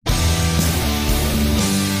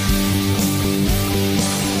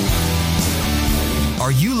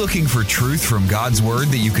Are you looking for truth from God's Word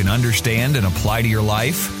that you can understand and apply to your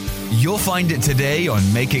life? You'll find it today on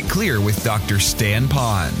Make It Clear with Dr. Stan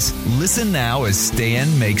Ponz. Listen now as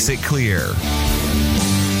Stan makes it clear.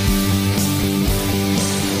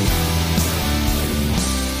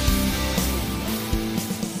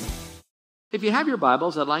 If you have your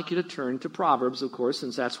Bibles, I'd like you to turn to Proverbs, of course,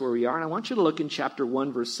 since that's where we are. And I want you to look in chapter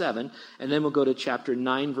 1, verse 7, and then we'll go to chapter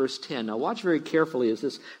 9, verse 10. Now watch very carefully as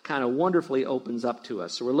this kind of wonderfully opens up to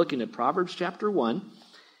us. So we're looking at Proverbs chapter 1,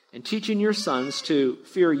 and teaching your sons to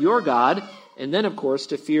fear your God, and then, of course,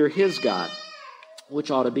 to fear his God,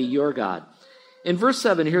 which ought to be your God. In verse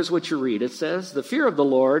 7, here's what you read. It says, "The fear of the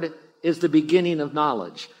Lord is the beginning of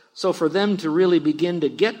knowledge." So for them to really begin to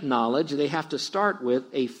get knowledge, they have to start with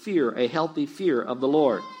a fear, a healthy fear of the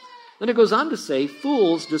Lord. Then it goes on to say,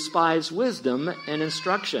 "Fools despise wisdom and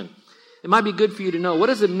instruction." It might be good for you to know, what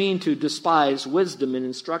does it mean to despise wisdom and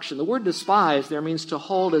instruction? The word despise there means to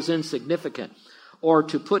hold as insignificant, or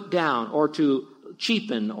to put down, or to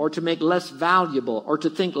cheapen, or to make less valuable, or to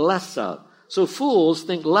think less of. So fools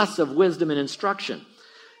think less of wisdom and instruction.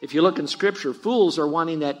 If you look in Scripture, fools are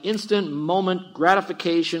wanting that instant moment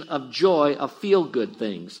gratification of joy, of feel-good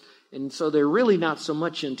things. And so they're really not so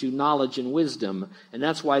much into knowledge and wisdom, and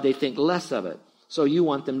that's why they think less of it. So you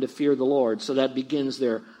want them to fear the Lord, so that begins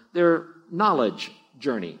their knowledge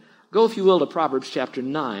journey. Go, if you will, to Proverbs chapter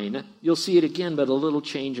 9. You'll see it again, but a little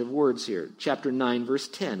change of words here. Chapter 9, verse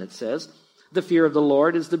 10, it says, "The fear of the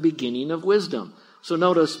Lord is the beginning of wisdom." So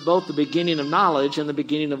notice both the beginning of knowledge and the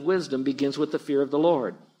beginning of wisdom begins with the fear of the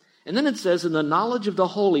Lord. And then it says, "And the knowledge of the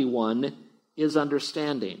Holy One is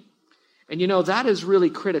understanding." And you know, that is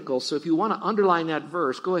really critical. So if you want to underline that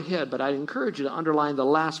verse, go ahead. But I'd encourage you to underline the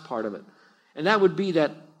last part of it. And that would be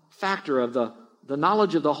that factor of the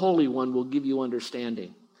knowledge of the Holy One will give you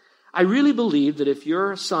understanding. I really believe that if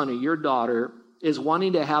your son or your daughter is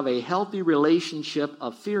wanting to have a healthy relationship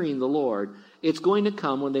of fearing the Lord, it's going to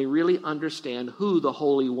come when they really understand who the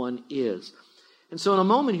Holy One is. And so in a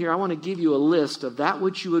moment here, I want to give you a list of that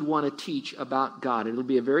which you would want to teach about God. It'll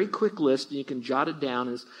be a very quick list, and you can jot it down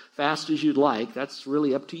as fast as you'd like. That's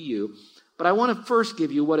really up to you. But I want to first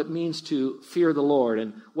give you what it means to fear the Lord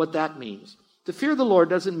and what that means. To fear the Lord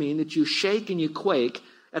doesn't mean that you shake and you quake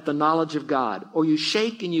at the knowledge of God, or you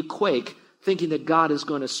shake and you quake thinking that God is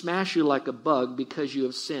going to smash you like a bug because you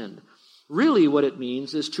have sinned. Really what it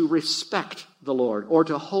means is to respect the Lord, or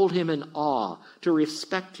to hold him in awe, to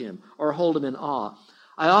respect him or hold him in awe.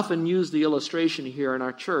 I often use the illustration here in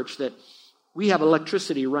our church that we have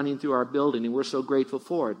electricity running through our building, and we're so grateful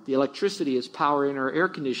for it. The electricity is powering our air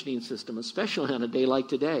conditioning system, especially on a day like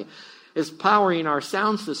today. It's powering our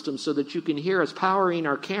sound system so that you can hear. It's powering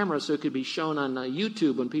our camera so it could be shown on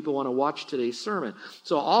YouTube when people want to watch today's sermon.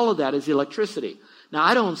 So all of that is electricity. Now,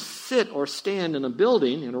 I don't sit or stand in a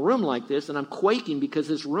building, in a room like this, and I'm quaking because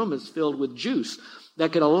this room is filled with juice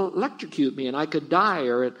that could electrocute me, and I could die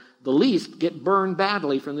or at the least get burned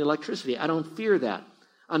badly from the electricity. I don't fear that.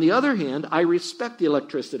 On the other hand, I respect the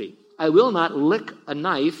electricity. I will not lick a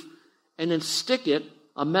knife and then stick it,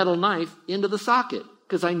 a metal knife, into the socket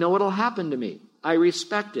because I know it'll happen to me. I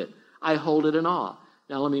respect it. I hold it in awe.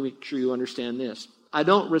 Now, let me make sure you understand this. I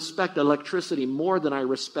don't respect electricity more than I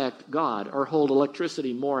respect God, or hold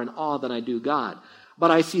electricity more in awe than I do God.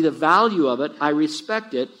 But I see the value of it, I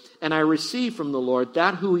respect it, and I receive from the Lord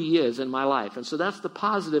that who he is in my life. And so that's the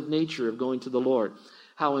positive nature of going to the Lord,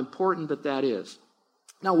 how important that is.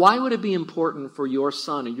 Now, why would it be important for your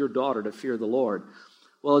son or your daughter to fear the Lord?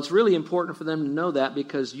 Well, it's really important for them to know that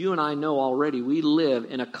because you and I know already we live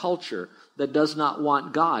in a culture that does not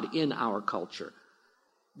want God in our culture.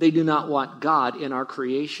 They do not want God in our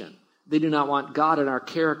creation. They do not want God in our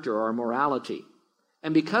character or our morality.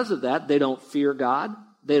 And because of that, they don't fear God.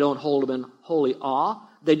 They don't hold him in holy awe.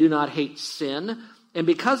 They do not hate sin. And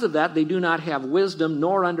because of that, they do not have wisdom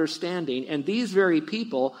nor understanding. And these very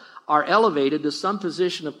people are elevated to some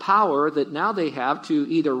position of power that now they have to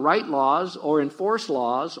either write laws or enforce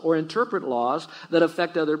laws or interpret laws that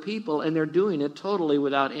affect other people. And they're doing it totally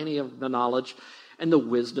without any of the knowledge and the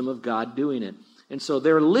wisdom of God doing it. And so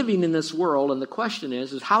they're living in this world, and the question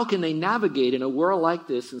is how can they navigate in a world like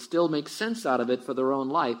this and still make sense out of it for their own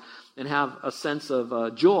life and have a sense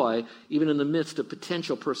of joy even in the midst of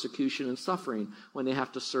potential persecution and suffering when they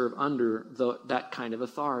have to serve under that kind of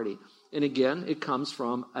authority. And again, it comes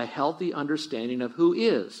from a healthy understanding of who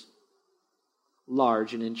is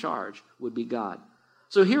large and in charge, would be God.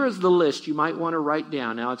 So here is the list you might want to write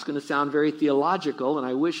down. Now, it's going to sound very theological, and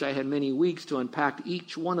I wish I had many weeks to unpack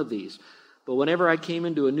each one of these. But whenever I came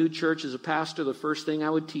into a new church as a pastor, the first thing I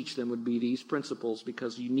would teach them would be these principles,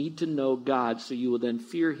 because you need to know God so you will then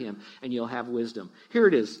fear him and you'll have wisdom. Here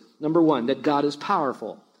it is. Number one, that God is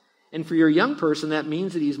powerful. And for your young person, that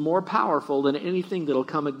means that he's more powerful than anything that'll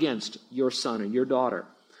come against your son or your daughter.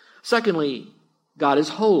 Secondly, God is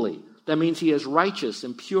holy. That means he is righteous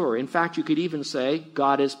and pure. In fact, you could even say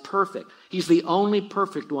God is perfect. He's the only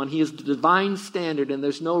perfect one. He is the divine standard, and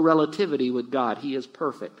there's no relativity with God. He is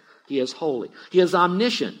perfect. He is holy. He is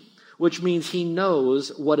omniscient, which means he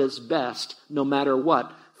knows what is best no matter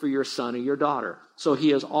what for your son or your daughter. So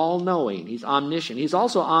he is all-knowing. He's omniscient. He's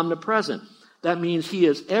also omnipresent. That means he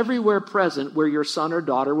is everywhere present where your son or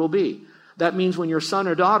daughter will be. That means when your son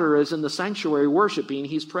or daughter is in the sanctuary worshiping,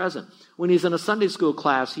 he's present. When he's in a Sunday school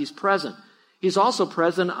class, he's present. He's also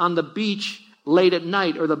present on the beach late at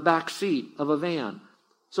night or the back seat of a van.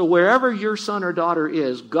 So wherever your son or daughter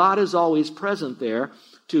is, God is always present there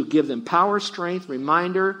to give them power, strength,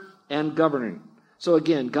 reminder, and governing. So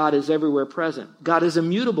again, God is everywhere present. God is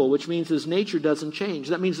immutable, which means his nature doesn't change.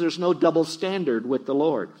 That means there's no double standard with the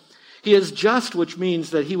Lord. He is just, which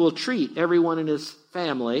means that he will treat everyone in his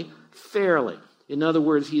family fairly. In other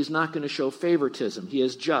words, he is not going to show favoritism. He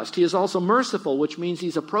is just. He is also merciful, which means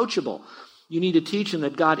he's approachable. You need to teach him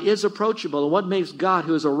that God is approachable. And what makes God,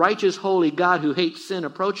 who is a righteous, holy God who hates sin,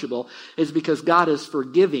 approachable is because God is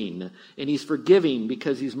forgiving. And he's forgiving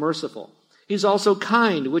because he's merciful. He's also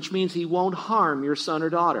kind, which means he won't harm your son or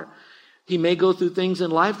daughter. He may go through things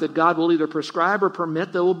in life that God will either prescribe or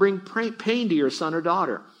permit that will bring pain to your son or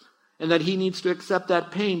daughter. And that he needs to accept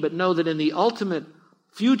that pain, but know that in the ultimate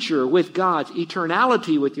future with God's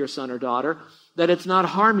eternality with your son or daughter, that it's not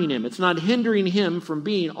harming him. It's not hindering him from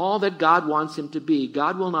being all that God wants him to be.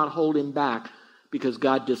 God will not hold him back because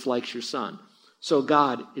God dislikes your son. So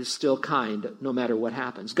God is still kind no matter what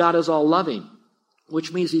happens. God is all loving,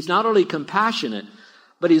 which means he's not only compassionate,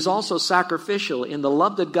 but he's also sacrificial in the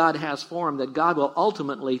love that God has for him, that God will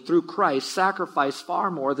ultimately, through Christ, sacrifice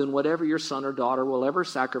far more than whatever your son or daughter will ever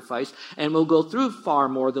sacrifice, and will go through far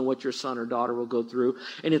more than what your son or daughter will go through.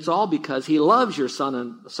 And it's all because he loves your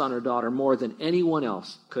son or daughter more than anyone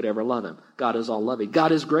else could ever love him. God is all loving.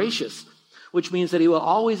 God is gracious, which means that he will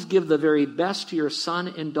always give the very best to your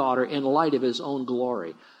son and daughter in light of his own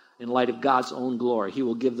glory. In light of God's own glory, he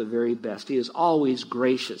will give the very best. He is always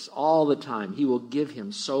gracious all the time. He will give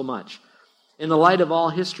him so much. In the light of all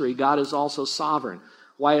history, God is also sovereign.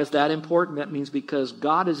 Why is that important? That means because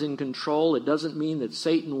God is in control. It doesn't mean that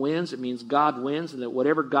Satan wins. It means God wins, and that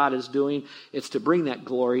whatever God is doing, it's to bring that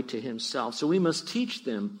glory to himself. So we must teach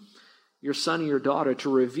them, your son and your daughter,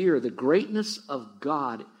 to revere the greatness of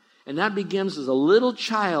God. And that begins as a little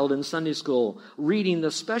child in Sunday school, reading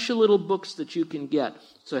the special little books that you can get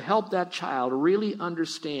to help that child really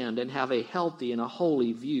understand and have a healthy and a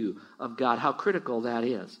holy view of God, how critical that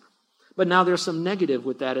is. But now there's some negative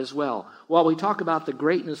with that as well. While we talk about the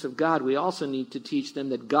greatness of God, we also need to teach them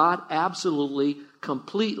that God absolutely,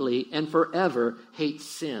 completely, and forever hates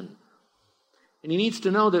sin. And he needs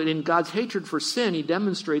to know that in God's hatred for sin, he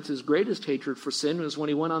demonstrates his greatest hatred for sin was when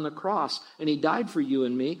he went on the cross and he died for you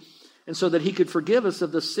and me. And so that he could forgive us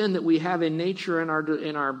of the sin that we have in nature and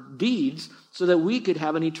in our deeds so that we could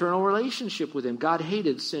have an eternal relationship with him. God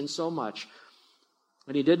hated sin so much.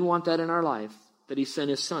 And he didn't want that in our life, that he sent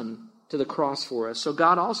his son to the cross for us. So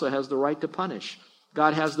God also has the right to punish.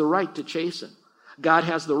 God has the right to chasten. God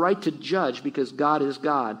has the right to judge because God is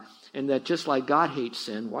God. And that just like God hates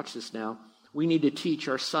sin, watch this now, we need to teach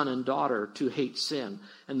our son and daughter to hate sin.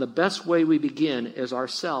 And the best way we begin is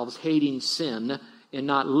ourselves hating sin and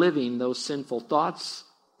not living those sinful thoughts,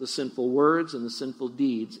 the sinful words, and the sinful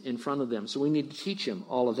deeds in front of them. So we need to teach him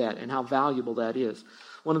all of that and how valuable that is.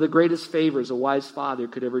 One of the greatest favors a wise father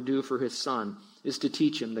could ever do for his son is to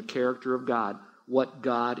teach him the character of God, what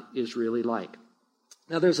God is really like.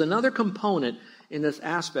 Now there's another component in this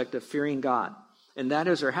aspect of fearing God, and that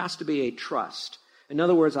is there has to be a trust. In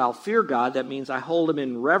other words, I'll fear God. That means I hold him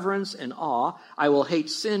in reverence and awe. I will hate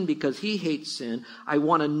sin because he hates sin. I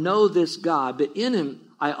want to know this God, but in him,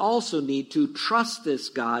 I also need to trust this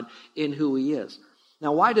God in who he is.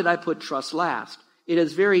 Now, why did I put trust last? It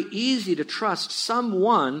is very easy to trust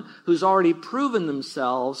someone who's already proven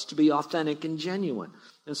themselves to be authentic and genuine.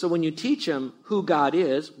 And so when you teach him who God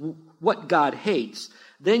is, what God hates,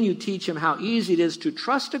 then you teach him how easy it is to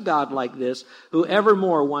trust a God like this who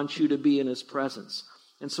evermore wants you to be in his presence.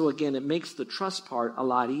 And so again, it makes the trust part a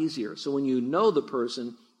lot easier. So when you know the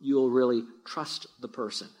person, you'll really trust the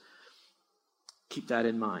person. Keep that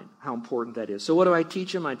in mind, how important that is. So what do I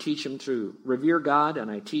teach him? I teach him to revere God,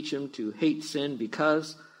 and I teach him to hate sin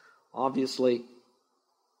because, obviously,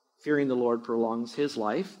 fearing the Lord prolongs his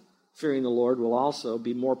life. Fearing the Lord will also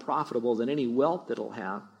be more profitable than any wealth that he'll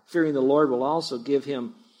have. Fearing the Lord will also give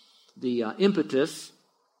him the impetus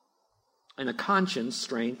and a conscience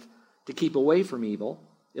strength to keep away from evil.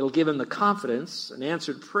 It'll give him the confidence, an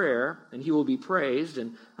answered prayer, and he will be praised.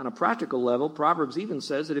 And on a practical level, Proverbs even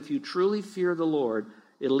says that if you truly fear the Lord,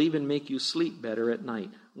 it'll even make you sleep better at night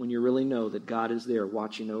when you really know that God is there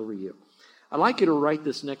watching over you. I'd like you to write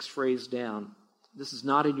this next phrase down. This is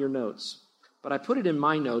not in your notes, but I put it in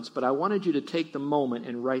my notes, but I wanted you to take the moment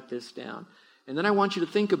and write this down. And then I want you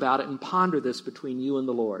to think about it and ponder this between you and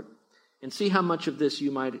the Lord and see how much of this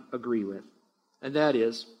you might agree with. And that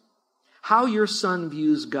is, how your son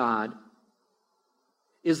views God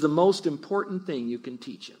is the most important thing you can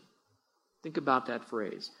teach him. Think about that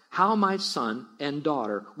phrase. How my son and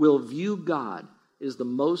daughter will view God is the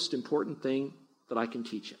most important thing that I can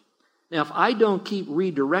teach him. Now, if I don't keep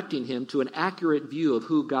redirecting him to an accurate view of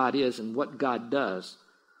who God is and what God does,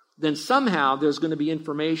 then somehow there's going to be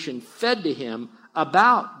information fed to him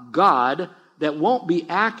about God that won't be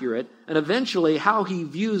accurate, and eventually how he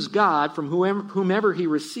views God from whomever he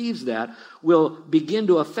receives that will begin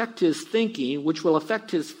to affect his thinking, which will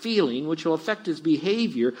affect his feeling, which will affect his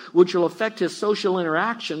behavior, which will affect his social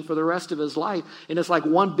interaction for the rest of his life, and it's like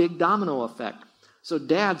one big domino effect. So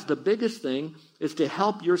dads, the biggest thing is to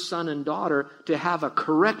help your son and daughter to have a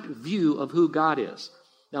correct view of who God is.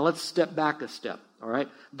 Now let's step back a step, all right?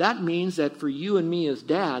 That means that for you and me as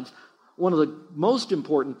dads, one of the most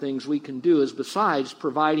important things we can do is, besides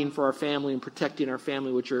providing for our family and protecting our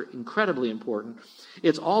family, which are incredibly important,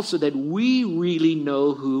 it's also that we really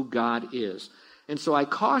know who God is. And so I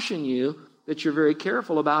caution you that you're very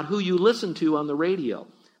careful about who you listen to on the radio,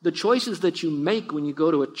 the choices that you make when you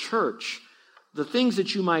go to a church, the things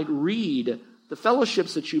that you might read, the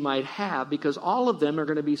fellowships that you might have, because all of them are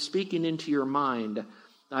going to be speaking into your mind.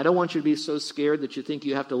 Now, I don't want you to be so scared that you think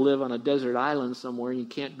you have to live on a desert island somewhere and you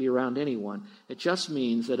can't be around anyone. It just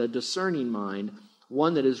means that a discerning mind,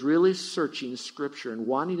 one that is really searching Scripture and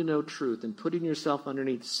wanting to know truth and putting yourself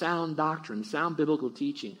underneath sound doctrine, sound biblical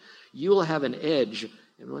teaching, you will have an edge.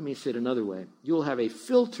 And let me say it another way. You will have a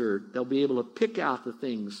filter that'll be able to pick out the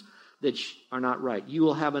things that are not right. You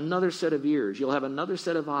will have another set of ears. You'll have another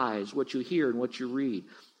set of eyes, what you hear and what you read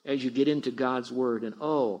as you get into God's Word. And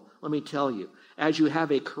let me tell you, as you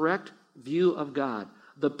have a correct view of God,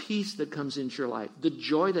 the peace that comes into your life, the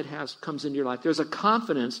joy that comes into your life, there's a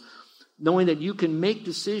confidence knowing that you can make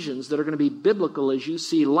decisions that are going to be biblical as you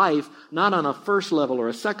see life, not on a first level or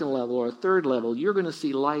a second level or a third level. You're going to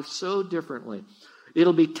see life so differently.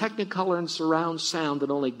 It'll be technicolor and surround sound that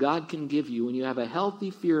only God can give you when you have a healthy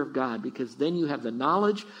fear of God, because then you have the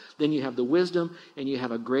knowledge, then you have the wisdom, and you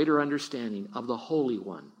have a greater understanding of the Holy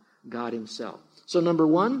One, God himself. So number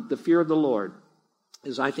one, the fear of the Lord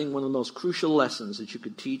is, I think, one of the most crucial lessons that you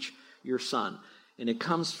could teach your son. And it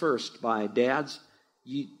comes first by dads.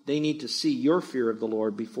 They need to see your fear of the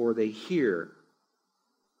Lord before they hear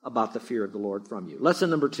about the fear of the Lord from you. Lesson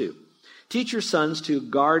number two, teach your sons to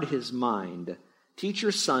guard his mind. Teach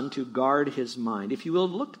your son to guard his mind. If you will,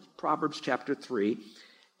 look at Proverbs chapter 3,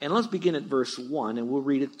 and let's begin at verse 1, and we'll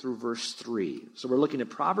read it through verse 3. So we're looking at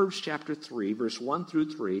Proverbs chapter 3, verse 1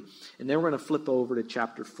 through 3, and then we're going to flip over to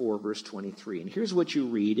chapter 4, verse 23. And here's what you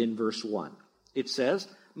read in verse 1. It says,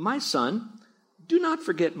 "My son, do not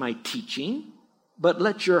forget my teaching, but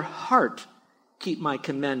let your heart keep my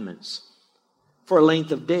commandments. For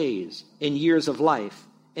length of days and years of life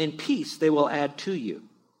and peace they will add to you.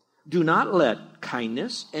 Do not let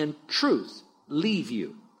kindness and truth leave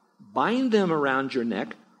you. Bind them around your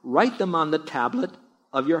neck. Write them on the tablet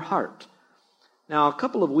of your heart." Now, a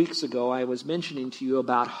couple of weeks ago, I was mentioning to you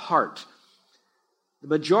about heart. The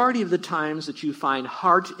majority of the times that you find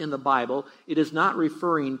heart in the Bible, it is not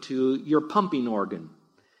referring to your pumping organ.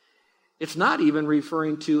 It's not even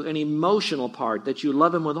referring to an emotional part, that you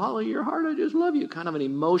love him with all of your heart, I just love you, kind of an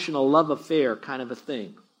emotional love affair kind of a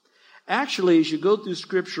thing. Actually, as you go through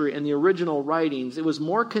Scripture and the original writings, it was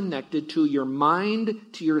more connected to your mind,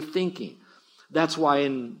 to your thinking. That's why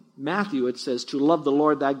in Matthew it says to love the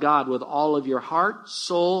Lord thy God with all of your heart,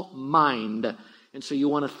 soul, mind. And so you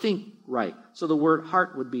want to think right. So the word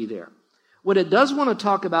heart would be there. When it does want to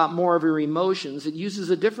talk about more of your emotions, it uses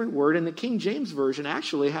a different word, and the King James Version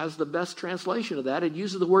actually has the best translation of that. It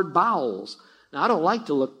uses the word bowels. Now, I don't like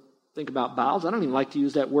to think about bowels. I don't even like to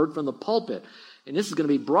use that word from the pulpit. And this is going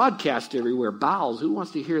to be broadcast everywhere. Bowels, who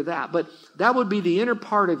wants to hear that? But that would be the inner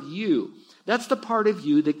part of you. That's the part of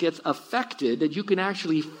you that gets affected, that you can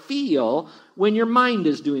actually feel when your mind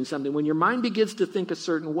is doing something. When your mind begins to think a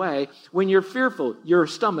certain way, when you're fearful, your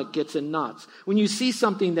stomach gets in knots. When you see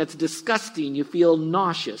something that's disgusting, you feel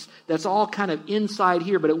nauseous. That's all kind of inside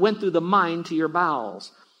here, but it went through the mind to your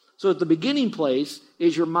bowels. So at the beginning place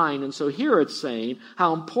is your mind. And so here it's saying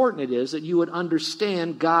how important it is that you would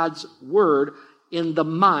understand God's word in the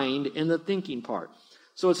mind, in the thinking part.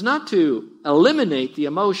 So it's not to eliminate the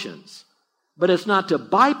emotions, but it's not to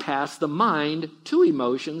bypass the mind to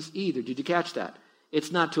emotions either. Did you catch that?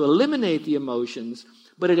 It's not to eliminate the emotions,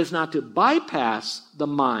 but it is not to bypass the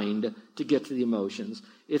mind to get to the emotions.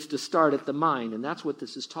 It's to start at the mind, and that's what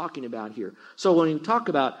this is talking about here. So when you talk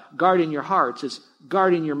about guarding your hearts, it's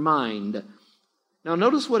guarding your mind. Now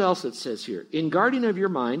notice what else it says here. In guarding of your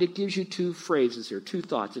mind, it gives you two phrases here, two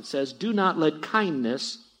thoughts. It says, do not let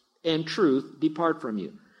kindness and truth depart from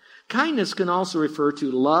you. Kindness can also refer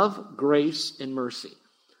to love, grace, and mercy.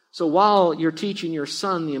 So while you're teaching your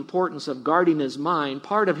son the importance of guarding his mind,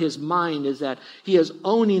 part of his mind is that he is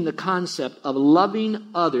owning the concept of loving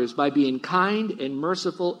others by being kind and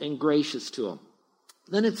merciful and gracious to them.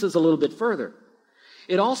 Then it says a little bit further.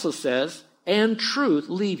 It also says, and truth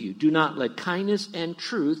leave you. Do not let kindness and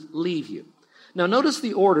truth leave you. Now notice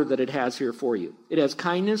the order that it has here for you. It has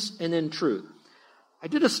kindness and then truth. I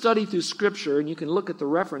did a study through Scripture, and you can look at the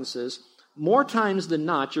references. More times than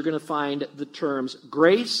not, you're going to find the terms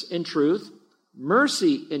grace and truth,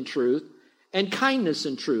 mercy and truth, and kindness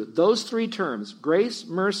and truth. Those three terms, grace,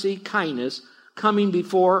 mercy, kindness, coming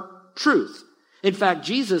before truth. In fact,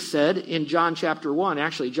 Jesus said in John chapter 1,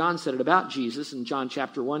 actually John said it about Jesus in John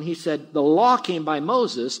chapter 1, he said, the law came by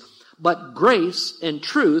Moses, but grace and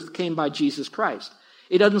truth came by Jesus Christ.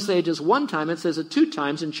 It doesn't say it just one time, it says it two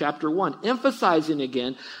times in chapter 1, emphasizing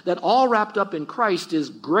again that all wrapped up in Christ is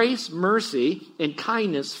grace, mercy, and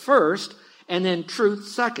kindness first, and then truth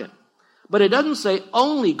second. But it doesn't say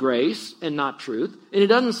only grace and not truth, and it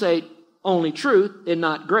doesn't say only truth and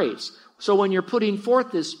not grace. So when you're putting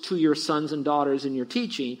forth this to your sons and daughters in your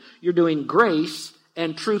teaching, you're doing grace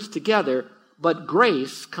and truth together, but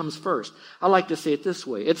grace comes first. I like to say it this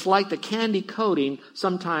way. It's like the candy coating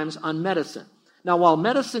sometimes on medicine. Now, while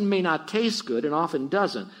medicine may not taste good, and often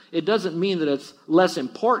doesn't, it doesn't mean that it's less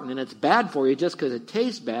important and it's bad for you just because it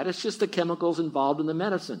tastes bad. It's just the chemicals involved in the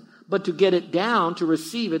medicine. But to get it down, to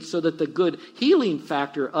receive it so that the good healing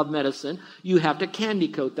factor of medicine, you have to candy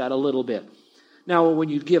coat that a little bit. Now, when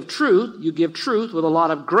you give truth with a lot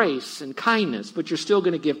of grace and kindness, but you're still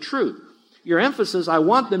going to give truth. Your emphasis, I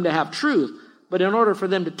want them to have truth, but in order for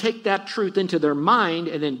them to take that truth into their mind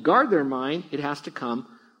and then guard their mind, it has to come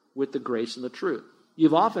with the grace and the truth.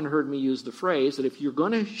 You've often heard me use the phrase that if you're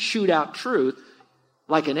going to shoot out truth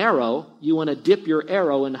like an arrow, you want to dip your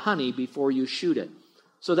arrow in honey before you shoot it.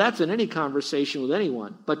 So that's in any conversation with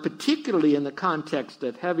anyone, but particularly in the context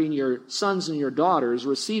of having your sons and your daughters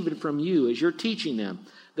receive it from you as you're teaching them,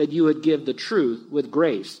 that you would give the truth with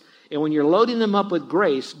grace. And when you're loading them up with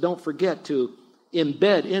grace, don't forget to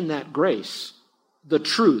embed in that grace the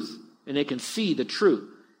truth, and they can see the truth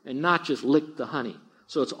and not just lick the honey.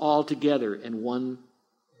 So it's all together in one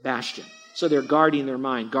bastion. So they're guarding their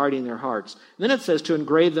mind, guarding their hearts. And then it says to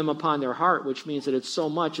engrave them upon their heart, which means that it's so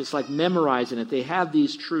much, it's like memorizing it. They have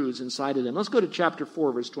these truths inside of them. Let's go to chapter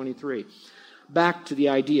 4, verse 23. Back to the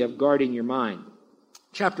idea of guarding your mind.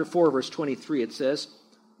 Chapter 4, verse 23, it says,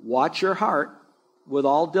 watch your heart with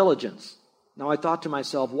all diligence. Now I thought to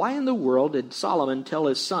myself, why in the world did Solomon tell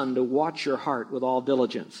his son to watch your heart with all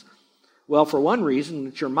diligence? Well, for one reason,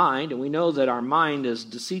 it's your mind, and we know that our mind is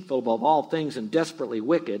deceitful above all things and desperately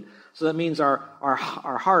wicked. So that means our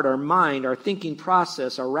heart, our mind, our thinking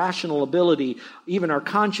process, our rational ability, even our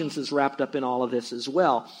conscience is wrapped up in all of this as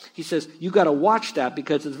well. He says, you've got to watch that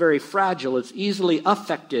because it's very fragile. It's easily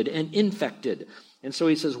affected and infected. And so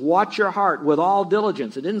he says, watch your heart with all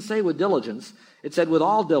diligence. It didn't say with diligence. It said with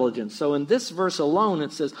all diligence. So in this verse alone,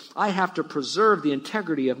 it says, I have to preserve the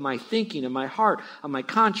integrity of my thinking, of my heart, of my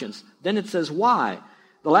conscience. Then it says, why?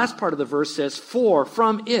 The last part of the verse says, for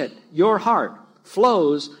from it, your heart,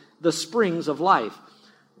 flows the springs of life.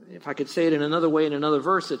 If I could say it in another way, in another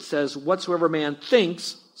verse, it says, whatsoever man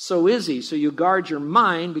thinks, so is he. So you guard your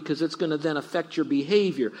mind because it's going to then affect your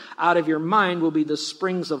behavior. Out of your mind will be the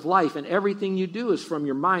springs of life, and everything you do is from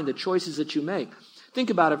your mind, the choices that you make. Think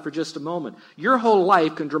about it for just a moment. Your whole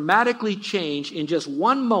life can dramatically change in just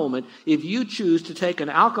one moment if you choose to take an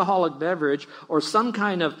alcoholic beverage or some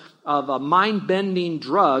kind of a mind-bending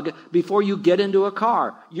drug before you get into a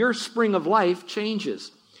car. Your spring of life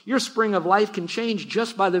changes. Your spring of life can change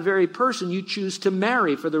just by the very person you choose to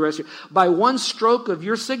marry for the rest of your life. By one stroke of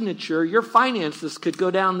your signature, your finances could go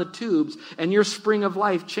down the tubes and your spring of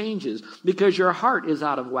life changes because your heart is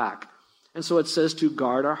out of whack. And so it says to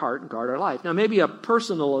guard our heart and guard our life. Now, maybe a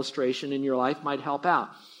personal illustration in your life might help out.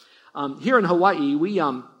 Here in Hawaii, we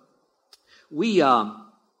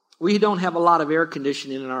don't have a lot of air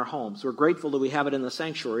conditioning in our homes. We're grateful that we have it in the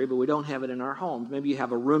sanctuary, but we don't have it in our homes. Maybe you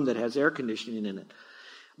have a room that has air conditioning in it.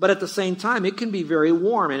 But at the same time, it can be very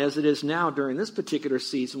warm. And as it is now during this particular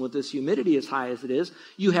season with this humidity as high as it is,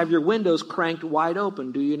 you have your windows cranked wide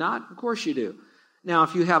open, do you not? Of course you do. Now,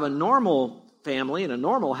 if you have a normal family in a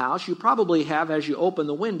normal house, you probably have, as you open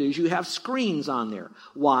the windows, you have screens on there.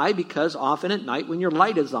 Why? Because often at night when your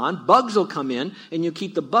light is on, bugs will come in, and you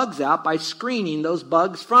keep the bugs out by screening those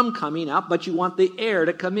bugs from coming out, but you want the air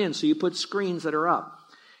to come in, so you put screens that are up.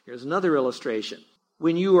 Here's another illustration.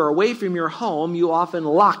 When you are away from your home, you often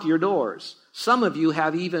lock your doors. Some of you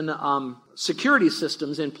have even security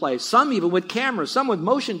systems in place, some even with cameras, some with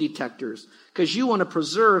motion detectors, because you want to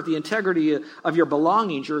preserve the integrity of your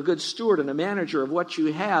belongings. You're a good steward and a manager of what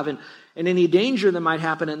you have. And any danger that might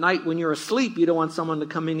happen at night when you're asleep, you don't want someone to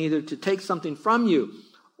come in either to take something from you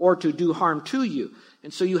or to do harm to you.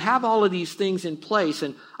 And so you have all of these things in place,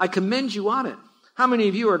 and I commend you on it. How many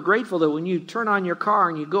of you are grateful that when you turn on your car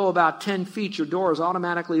and you go about 10 feet, your doors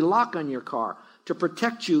automatically lock on your car to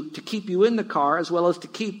protect you, to keep you in the car, as well as to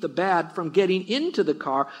keep the bad from getting into the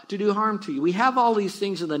car to do harm to you? We have all these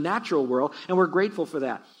things in the natural world, and we're grateful for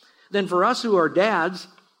that. Then for us who are dads,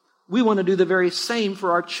 we want to do the very same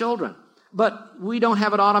for our children. But we don't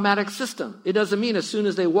have an automatic system. It doesn't mean as soon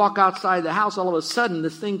as they walk outside the house, all of a sudden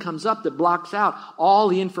this thing comes up that blocks out all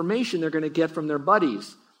the information they're going to get from their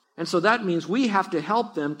buddies. And so that means we have to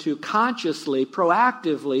help them to consciously,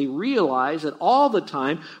 proactively realize that all the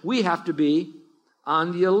time we have to be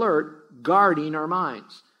on the alert, guarding our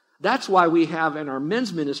minds. That's why we have in our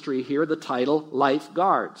men's ministry here the title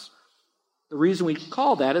Lifeguards. The reason we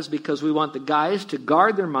call that is because we want the guys to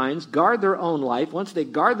guard their minds, guard their own life. Once they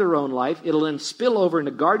guard their own life, it'll then spill over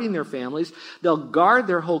into guarding their families. They'll guard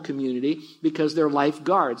their whole community because they're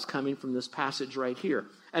lifeguards coming from this passage right here.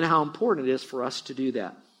 And how important it is for us to do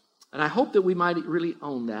that. And I hope that we might really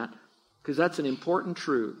own that, because that's an important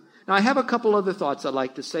truth. Now, I have a couple other thoughts I'd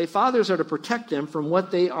like to say. Fathers are to protect them from what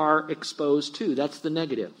they are exposed to. That's the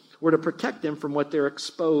negative. We're to protect them from what they're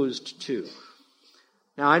exposed to.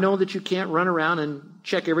 Now, I know that you can't run around and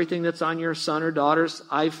check everything that's on your son or daughter's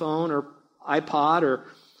iPhone or iPod or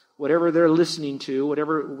whatever they're listening to,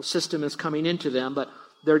 whatever system is coming into them, but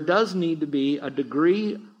there does need to be a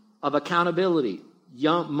degree of accountability.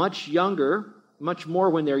 Much more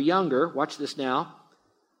when they're younger. Watch this now.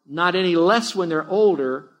 Not any less when they're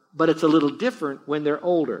older, but it's a little different when they're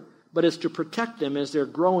older. But it's to protect them as they're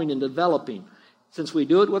growing and developing. Since we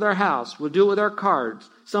do it with our house, we'll do it with our cards.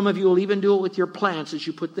 Some of you will even do it with your plants as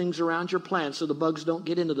you put things around your plants so the bugs don't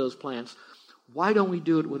get into those plants. Why don't we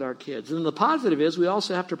do it with our kids? And the positive is we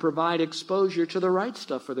also have to provide exposure to the right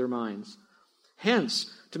stuff for their minds.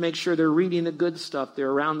 Hence, to make sure they're reading the good stuff, they're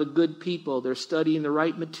around the good people, they're studying the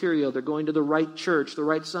right material, they're going to the right church, the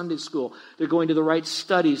right Sunday school, they're going to the right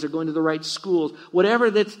studies, they're going to the right schools, whatever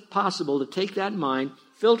that's possible to take that mind,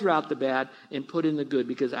 filter out the bad, and put in the good,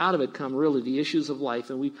 because out of it come really the issues of life,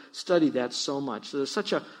 and we study that so much. So there's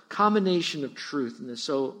such a combination of truth in this.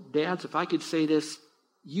 So, dads, if I could say this,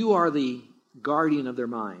 you are the guardian of their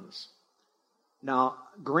minds. Now,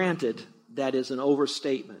 granted, that is an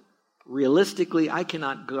overstatement. Realistically, I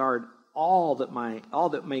cannot guard all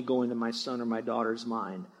that may go into my son or my daughter's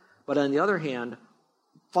mind. But on the other hand,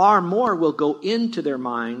 far more will go into their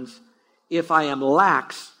minds if I am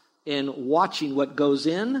lax in watching what goes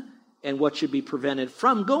in and what should be prevented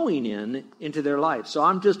from going into their life. So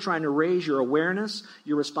I'm just trying to raise your awareness,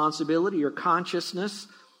 your responsibility, your consciousness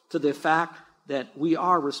to the fact that we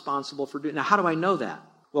are responsible for doing. Now, how do I know that?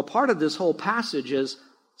 Well, part of this whole passage is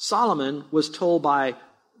Solomon was told by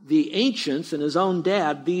the ancients and his own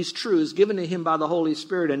dad these truths given to him by the Holy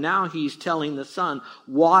Spirit, and now he's telling the son,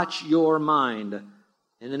 watch your mind.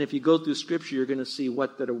 And then if you go through Scripture, you're going to see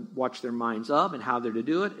what they're to watch their minds of and how they're to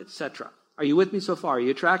do it, etc. Are you with me so far? Are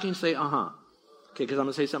you tracking? Say, uh-huh. Okay, because I'm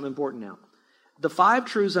going to say something important now. The 5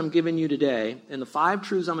 truths I'm giving you today and the 5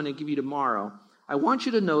 truths I'm going to give you tomorrow, I want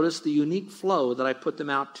you to notice the unique flow that I put them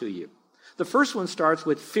out to you. The first one starts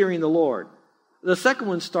with fearing the Lord. The second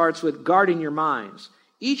one starts with guarding your minds.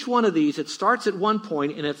 Each one of these, it starts at one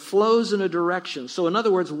point and it flows in a direction. So in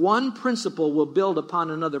other words, one principle will build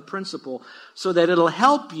upon another principle so that it'll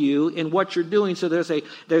help you in what you're doing. So there's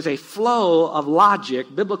a flow of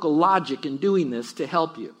logic, biblical logic in doing this to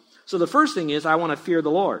help you. So the first thing is I want to fear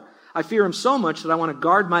the Lord. I fear Him so much that I want to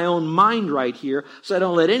guard my own mind right here so I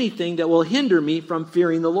don't let anything that will hinder me from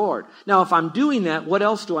fearing the Lord. Now, if I'm doing that, what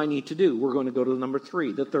else do I need to do? We're going to go to number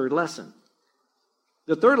 3, the third lesson.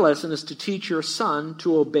 The third lesson is to teach your son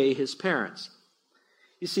to obey his parents.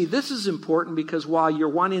 You see, this is important because while you're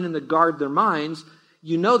wanting them to guard their minds,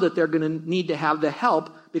 you know that they're going to need to have the help,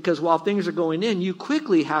 because while things are going in, you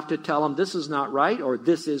quickly have to tell them this is not right, or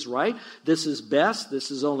this is right, this is best, this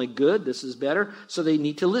is only good, this is better, so they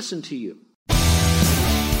need to listen to you.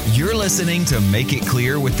 You're listening to Make It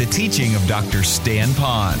Clear with the teaching of Dr. Stan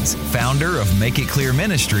Ponz, founder of Make It Clear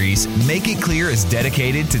Ministries. Make It Clear is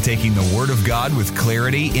dedicated to taking the Word of God with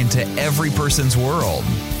clarity into every person's world.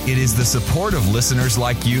 It is the support of listeners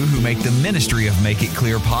like you who make the ministry of Make It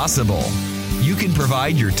Clear possible. You can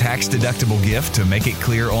provide your tax-deductible gift to Make It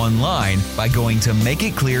Clear online by going to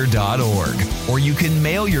makeitclear.org, or you can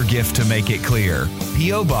mail your gift to Make It Clear,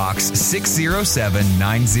 P.O. Box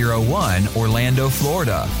 607901, Orlando,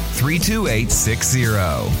 Florida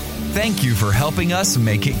 32860. Thank you for helping us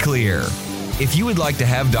make it clear. If you would like to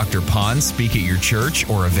have Dr. Ponz speak at your church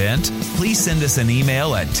or event, please send us an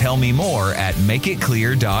email at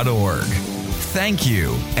tellmemore@makeitclear.org. Thank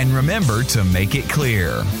you, and remember to make it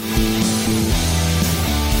clear.